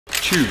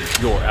Choose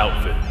your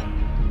outfit.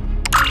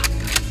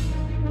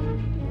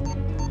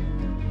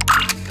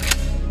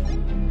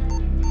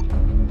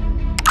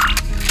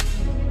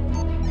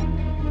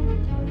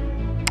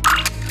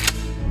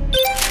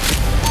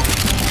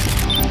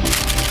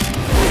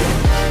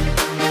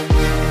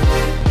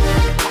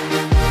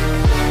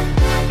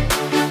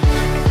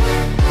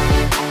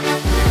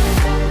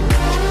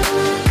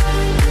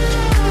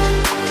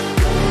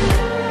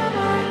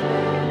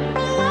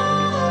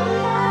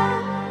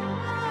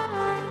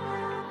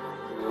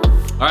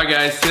 All right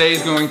guys, today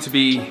is going to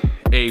be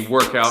a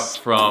workout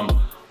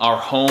from our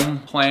home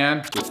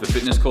plan with the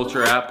Fitness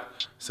Culture app.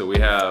 So we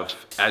have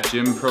at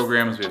gym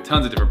programs, we have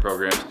tons of different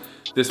programs.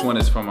 This one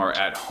is from our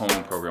at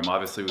home program.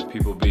 Obviously with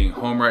people being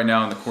home right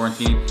now in the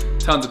quarantine,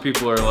 tons of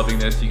people are loving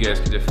this. You guys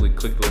can definitely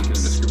click the link in the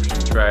description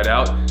and try it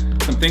out.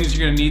 Some things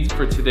you're gonna need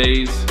for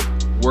today's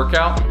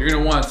workout. You're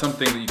gonna want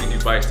something that you can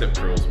do bicep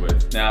curls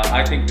with. Now,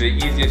 I think the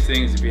easiest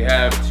thing is if you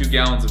have 2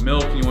 gallons of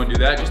milk and you wanna do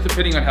that, just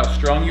depending on how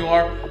strong you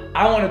are.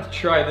 I wanted to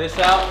try this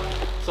out.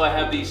 So I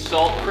have these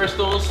salt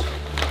crystals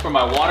for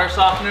my water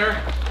softener.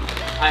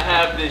 I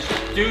have this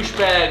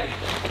douchebag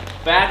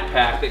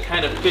backpack that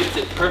kind of fits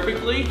it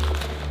perfectly.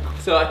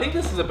 So I think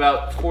this is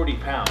about 40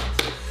 pounds.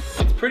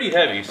 It's pretty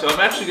heavy, so I'm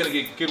actually gonna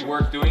get good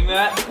work doing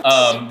that.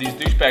 These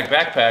douchebag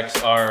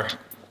backpacks are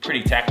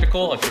pretty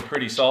tactical, like they're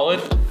pretty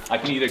solid. I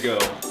can either go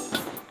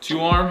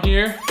 2-arm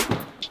here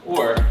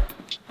or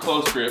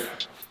close grip,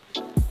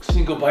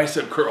 single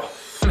bicep curl.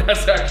 And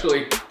that's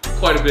actually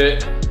quite a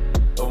bit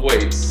of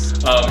weight.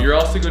 You're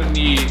also gonna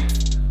need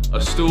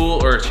a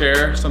stool or a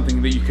chair,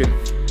 something that you could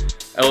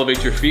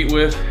elevate your feet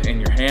with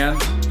and your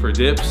hands for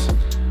dips.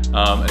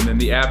 And then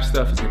the ab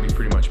stuff is gonna be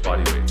pretty much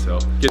body weight. So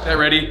get that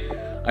ready.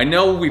 I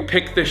know we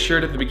picked this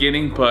shirt at the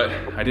beginning, but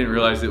I didn't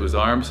realize it was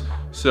arms.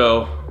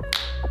 So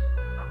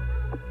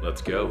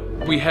let's go.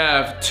 We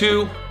have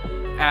 2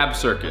 ab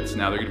circuits.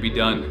 Now they're gonna be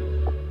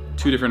done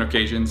 2 different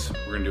occasions.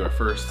 We're gonna do our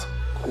first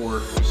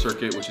core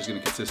circuit, which is gonna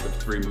consist of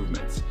 3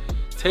 movements.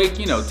 Take,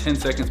 10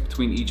 seconds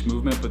between each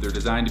movement, but they're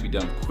designed to be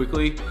done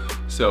quickly.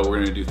 So we're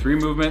gonna do 3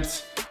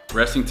 movements,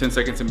 resting 10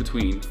 seconds in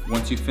between.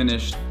 Once you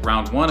finish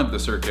round 1 of the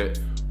circuit,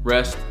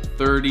 rest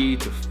 30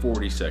 to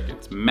 40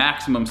 seconds,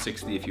 maximum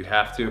 60 if you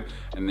have to,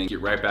 and then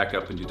get right back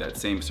up and do that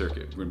same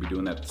circuit. We're gonna be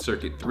doing that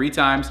circuit 3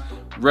 times,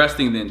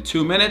 resting then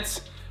 2 minutes,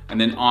 and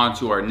then on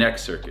to our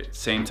next circuit.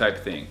 Same type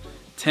thing.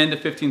 10 to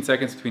 15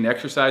 seconds between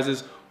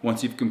exercises.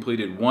 Once you've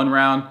completed 1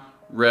 round,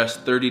 rest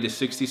 30 to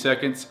 60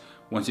 seconds.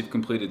 Once you've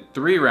completed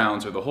 3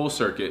 rounds or the whole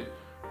circuit,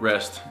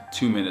 rest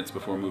 2 minutes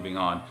before moving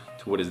on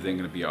to what is then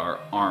gonna be our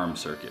arm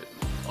circuit.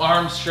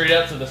 Arms straight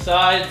out to the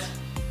sides,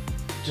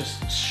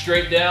 just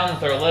straight down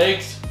with our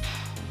legs.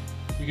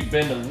 You can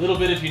bend a little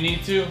bit if you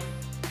need to,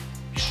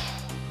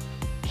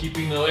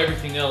 keeping though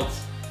everything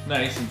else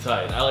nice and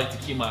tight. I like to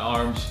keep my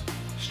arms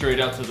straight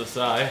out to the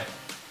side.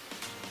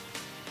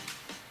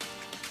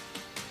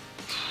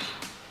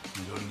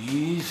 Go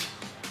knees,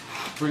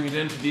 bring it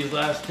in for these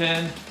last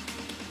 10.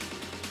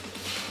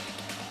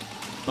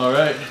 All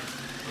right,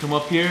 come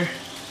up here,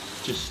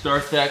 just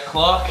start that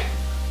clock.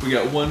 We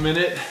got 1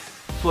 minute,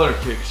 flutter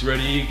kicks,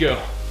 ready to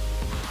go.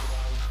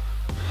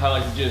 I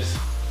like to just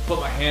put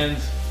my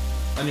hands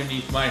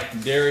underneath my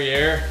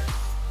derriere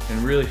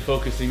and really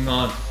focusing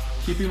on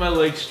keeping my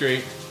legs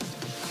straight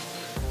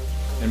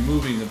and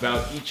moving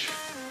about each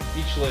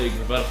leg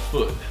about a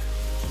foot,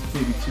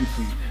 maybe 2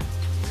 feet.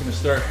 It's gonna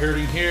start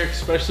hurting here,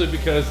 especially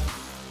because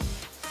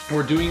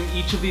we're doing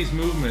each of these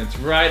movements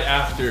right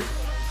after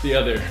the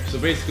other. So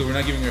basically we're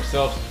not giving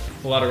ourselves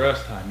a lot of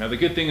rest time. Now the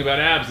good thing about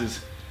abs is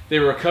they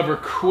recover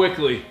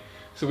quickly,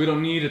 so we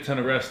don't need a ton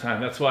of rest time.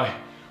 That's why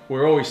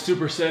we're always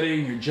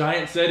supersetting or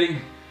giant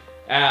setting.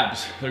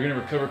 Abs, they're gonna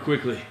recover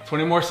quickly.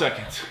 20 more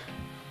seconds.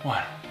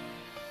 1,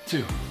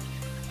 2,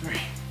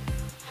 3,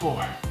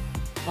 4,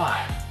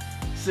 5,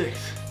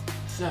 6,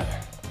 7,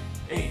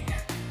 8,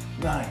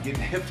 9. Getting the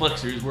hip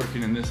flexors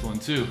working in this one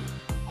too.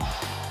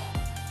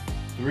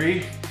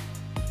 3,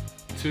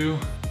 2,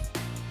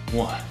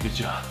 1. Good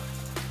job.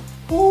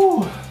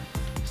 Woo.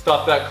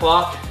 Stop that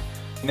clock.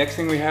 Next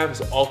thing we have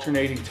is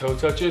alternating toe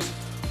touches.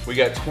 We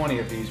got 20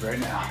 of these right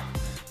now.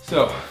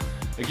 So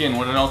again,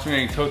 what an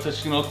alternating toe touch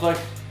is gonna look like.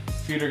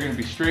 Feet are gonna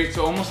be straight,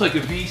 so almost like a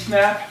V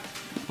snap,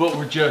 but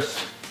we're just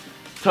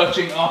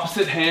touching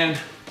opposite hand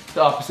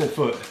to opposite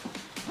foot.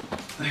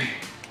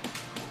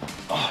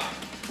 Oh.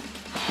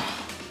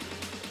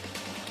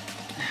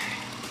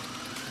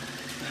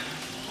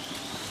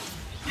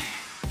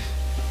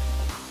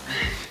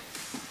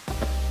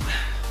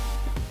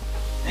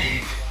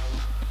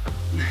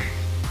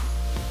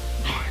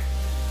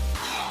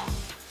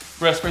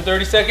 Rest for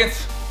 30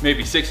 seconds,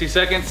 maybe 60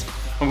 seconds.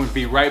 I'm gonna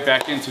be right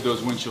back into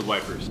those windshield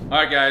wipers. All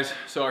right guys,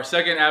 so our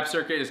second ab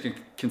circuit is gonna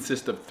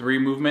consist of 3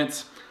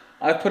 movements.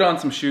 I put on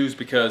some shoes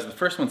because the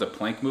first one's a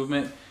plank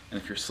movement,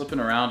 and if you're slipping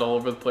around all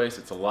over the place,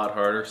 it's a lot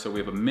harder. So we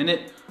have a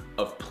minute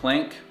of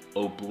plank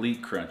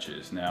oblique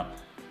crunches. Now,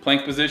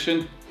 plank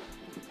position,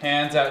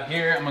 hands out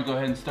here. I'm gonna go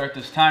ahead and start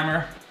this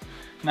timer.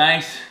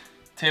 Nice,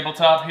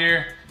 tabletop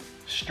here,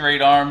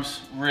 straight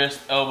arms, wrist,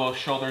 elbows,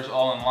 shoulders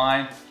all in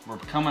line. We're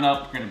coming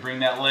up, we're gonna bring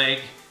that leg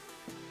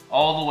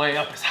all the way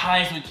up as high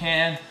as we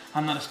can.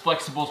 I'm not as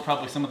flexible as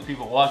probably some of the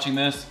people watching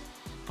this,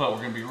 but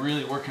we're gonna be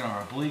really working on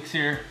our obliques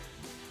here.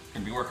 We're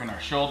gonna be working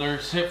our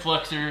shoulders, hip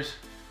flexors,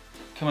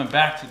 coming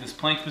back to this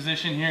plank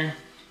position here.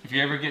 If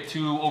you ever get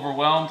too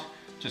overwhelmed,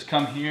 just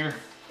come here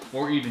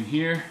or even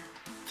here.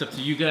 It's up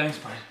to you guys,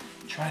 but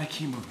try to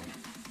keep moving.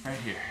 Right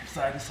here,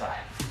 side to side.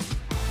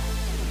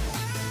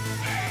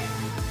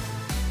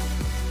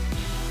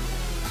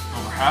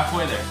 Over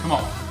halfway there, come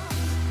on.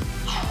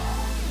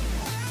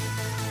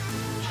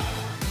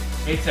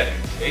 8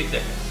 seconds, 8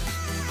 seconds.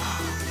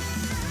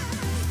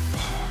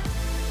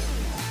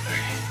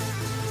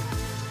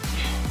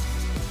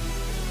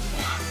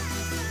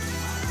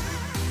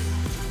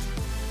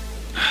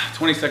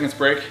 20 seconds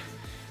break,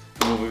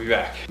 and we'll be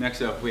back.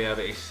 Next up, we have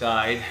a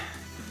side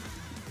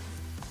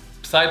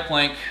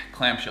plank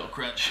clamshell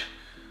crunch.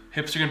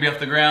 Hips are gonna be off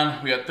the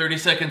ground. We got 30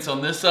 seconds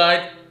on this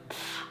side.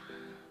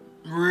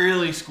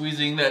 Really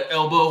squeezing that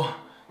elbow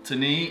to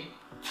knee.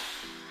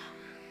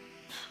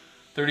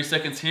 30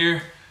 seconds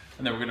here,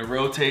 and then we're gonna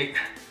rotate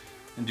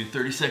and do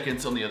 30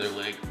 seconds on the other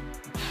leg.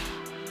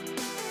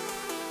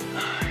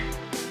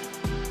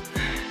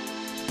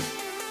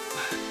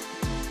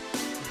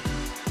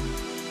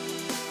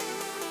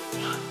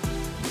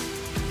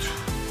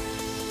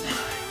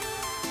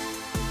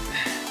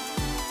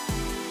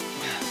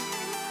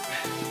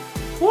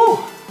 Woo!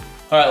 All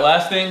right,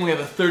 last thing, we have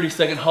a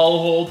 30-second hollow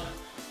hold.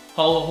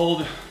 Hollow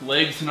hold,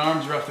 legs and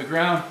arms are off the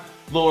ground.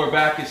 Lower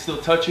back is still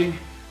touching.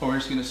 And we're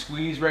just gonna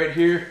squeeze right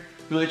here.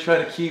 Really try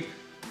to keep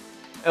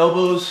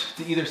elbows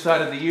to either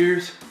side of the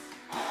ears.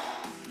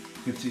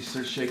 You can see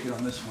start shaking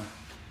on this one.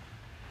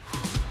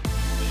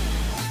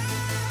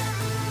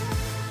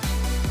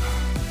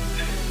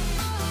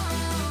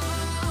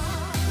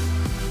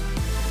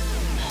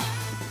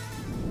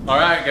 All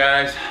right,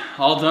 guys,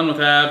 all done with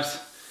abs.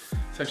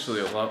 It's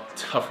actually a lot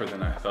tougher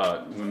than I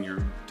thought when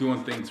you're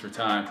doing things for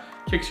time.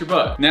 Kicks your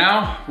butt.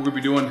 Now, we're gonna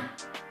be doing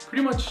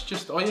pretty much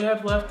just all you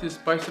have left is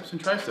biceps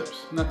and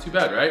triceps. Not too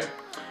bad, right?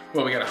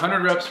 Well, we got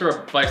 100 reps for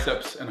our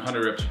biceps and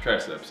 100 reps for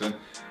triceps. And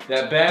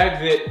that bag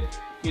that,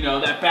 you know,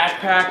 that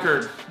backpack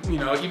or, you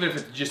know, even if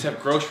you just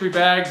have grocery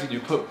bags and you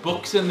put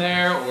books in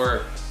there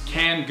or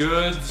canned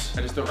goods,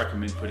 I just don't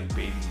recommend putting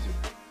babies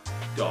or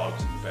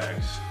dogs in the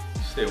bags.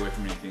 Stay away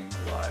from anything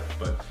alive.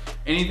 But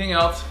anything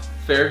else,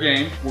 fair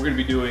game. We're gonna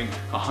be doing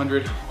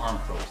 100 arm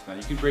curls. Now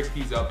you can break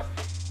these up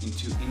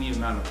into any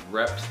amount of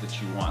reps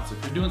that you want. So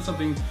if you're doing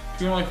something,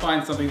 if you only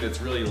find something that's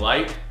really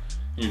light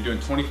and you're doing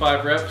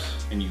 25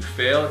 reps and you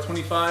fail at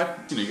 25,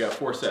 you know, you got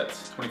 4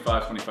 sets,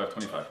 25, 25,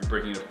 25. You're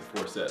breaking it up to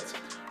 4 sets.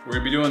 We're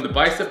gonna be doing the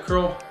bicep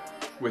curl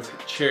with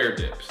chair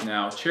dips.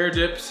 Now, chair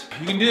dips,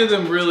 you can do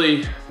them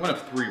really one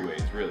of 3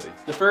 ways, really.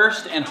 The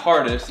first and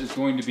hardest is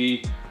going to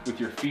be with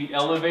your feet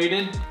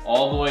elevated,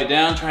 all the way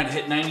down, trying to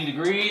hit 90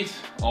 degrees,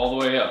 all the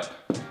way up.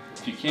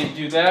 If you can't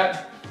do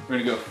that, we're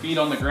gonna go feet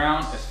on the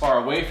ground as far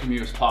away from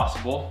you as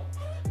possible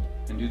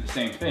and do the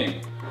same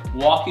thing.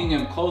 Walking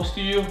them close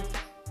to you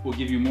will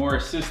give you more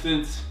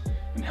assistance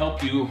and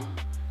help you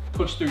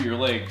push through your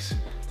legs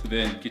to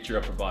then get your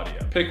upper body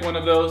up. Pick one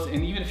of those,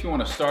 and even if you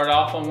wanna start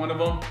off on one of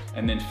them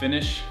and then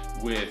finish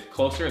with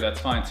closer, that's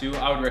fine too.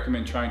 I would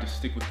recommend trying to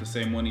stick with the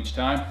same one each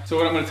time. So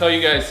what I'm gonna tell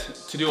you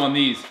guys to do on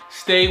these,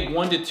 stay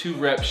 1 to 2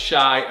 reps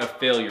shy of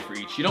failure for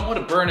each. You don't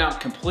wanna burn out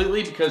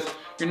completely because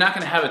you're not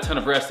gonna have a ton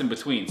of rest in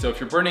between. So if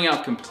you're burning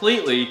out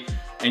completely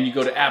and you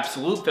go to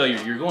absolute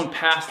failure, you're going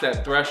past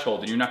that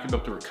threshold and you're not gonna be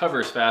able to recover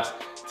as fast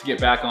to get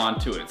back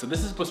onto it. So this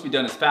is supposed to be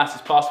done as fast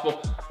as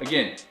possible.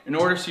 Again, in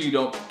order so you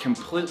don't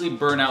completely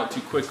burn out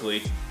too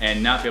quickly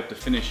and not be able to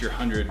finish your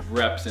 100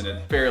 reps in a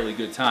fairly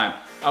good time,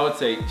 I would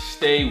say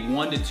stay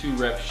 1 to 2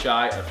 reps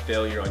shy of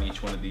failure on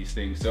each one of these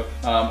things. So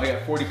I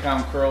got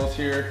 40-pound curls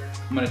here.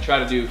 I'm gonna try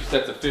to do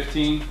sets of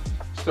 15,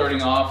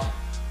 starting off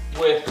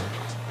with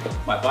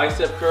my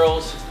bicep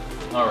curls.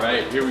 All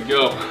right, here we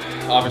go.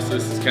 Obviously,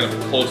 this is kind of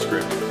a close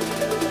grip.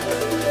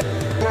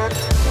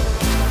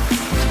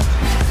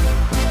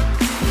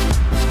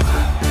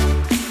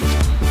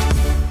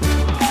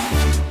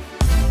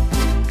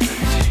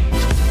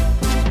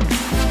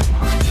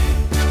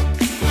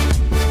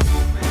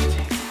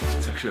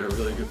 It's actually a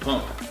really good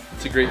pump.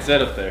 It's a great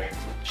setup there.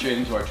 Straight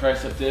into our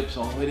tricep dips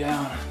all the way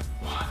down.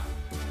 1,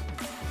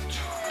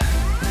 2,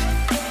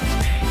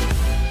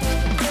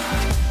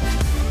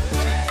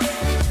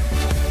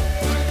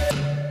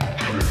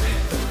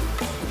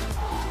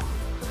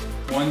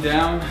 1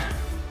 down,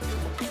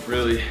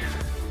 really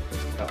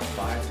about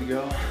 5 to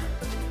go.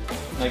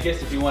 And I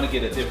guess if you want to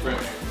get a different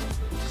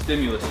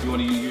stimulus, if you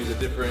want to use a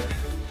different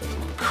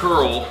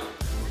curl,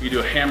 you do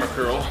a hammer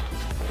curl,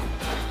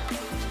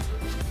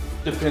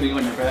 depending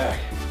on your back.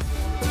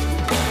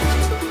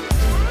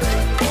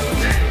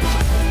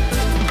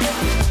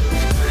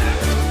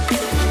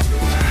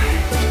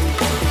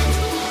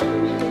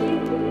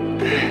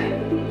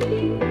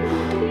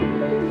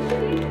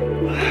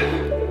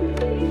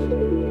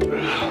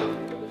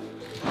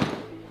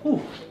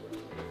 Whew,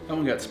 that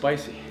one got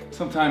spicy.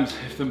 sometimes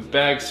if the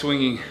bag's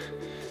swinging,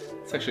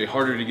 it's actually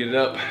harder to get it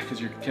up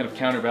because you're kind of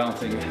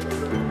counterbalancing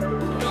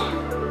it.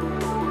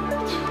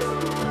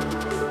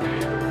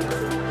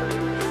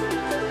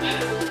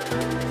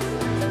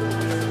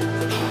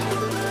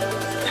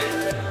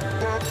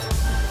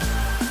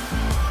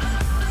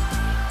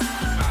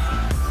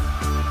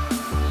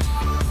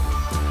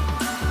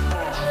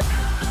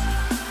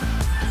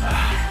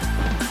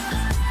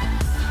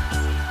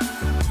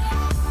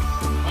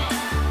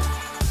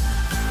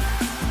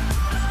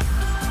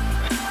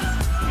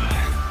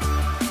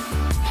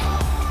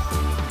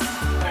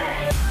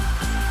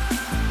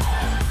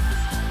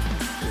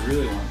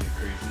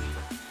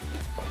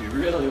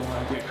 Really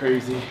want to get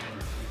crazy, you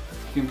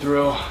can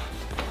throw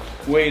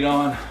weight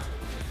on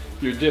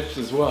your dips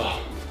as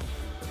well.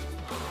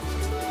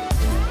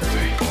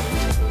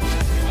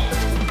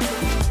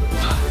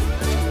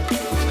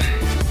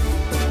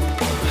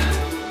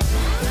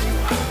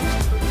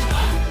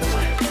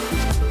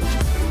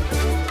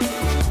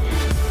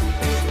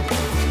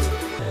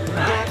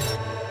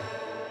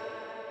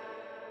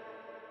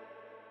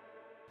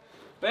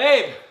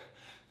 Babe,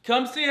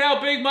 come see how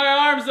big my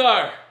arms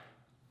are.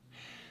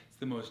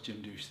 The most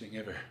gym douche thing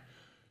ever.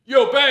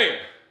 Yo, babe!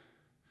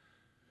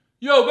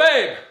 Yo,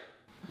 babe!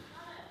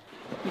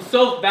 I'm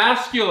so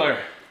vascular.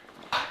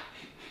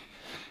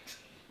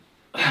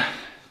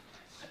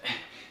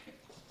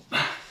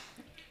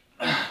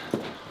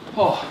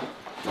 Oh,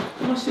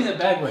 how much do you think that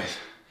bag weighs?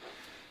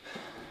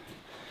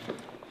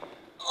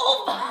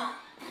 Oh!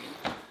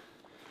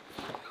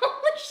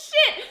 Holy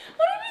shit!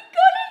 What have we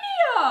got in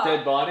here?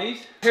 Dead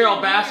bodies?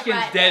 Carol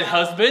Baskin's dead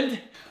husband?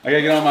 I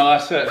gotta get on my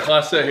last set.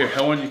 Last set here.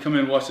 I want you to come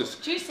in and watch this.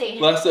 Juicy.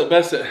 Last set,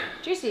 best set.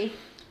 Juicy.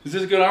 Is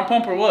this a good arm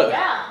pump or what?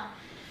 Yeah.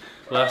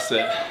 Last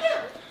set.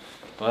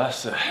 Last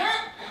set.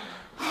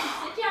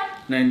 Sit down.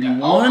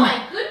 91. Oh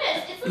my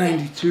goodness. It's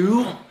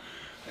 92.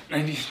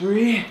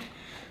 93.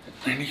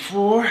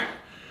 94.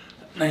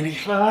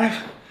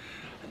 95.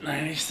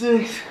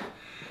 96.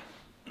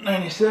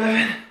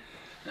 97.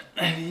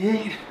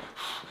 98.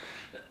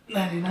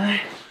 99.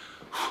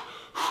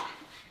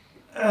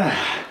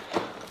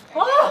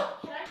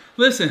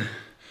 Listen,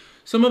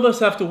 some of us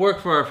have to work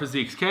for our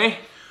physiques, okay?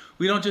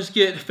 We don't just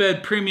get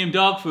fed premium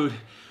dog food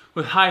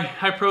with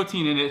high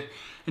protein in it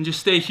and just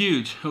stay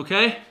huge,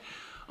 okay?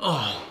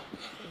 Oh,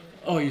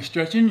 you're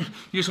stretching?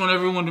 You just want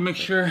everyone to make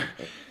sure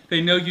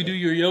they know you do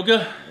your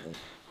yoga?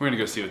 We're gonna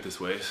go see what this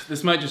weighs.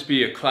 This might just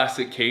be a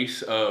classic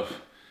case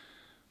of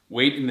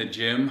weight in the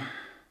gym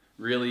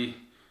really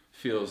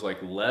feels like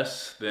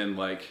less than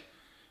like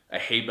a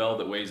hay bale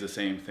that weighs the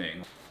same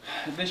thing.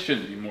 This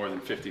shouldn't be more than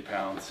 50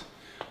 pounds.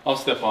 I'll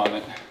step on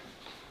it.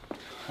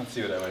 Let's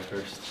see what I weigh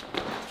first.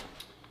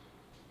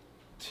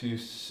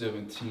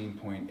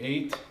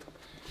 217.8.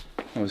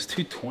 I was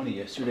 220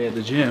 yesterday at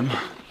the gym.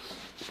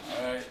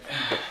 All right.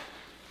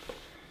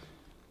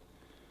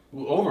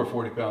 Ooh, over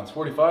 40 pounds,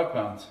 45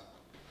 pounds.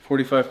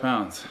 45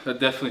 pounds. That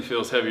definitely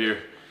feels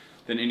heavier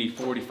than any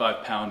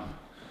 45-pound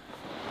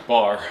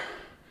bar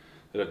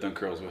that I've done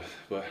curls with.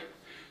 But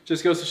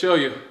just goes to show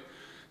you,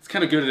 it's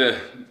kind of good to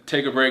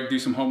take a break, do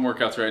some home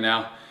workouts right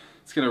now.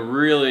 It's gonna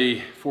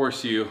really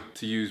force you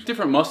to use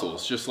different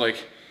muscles, just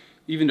like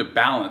even to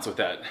balance with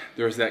that.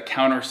 There's that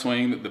counter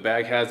swing that the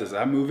bag has as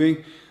I'm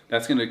moving.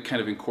 That's gonna kind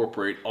of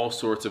incorporate all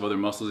sorts of other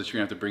muscles that you're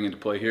gonna have to bring into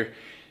play here.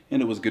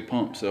 And it was a good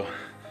pump, so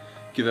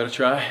give that a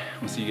try.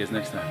 We'll see you guys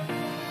next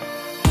time.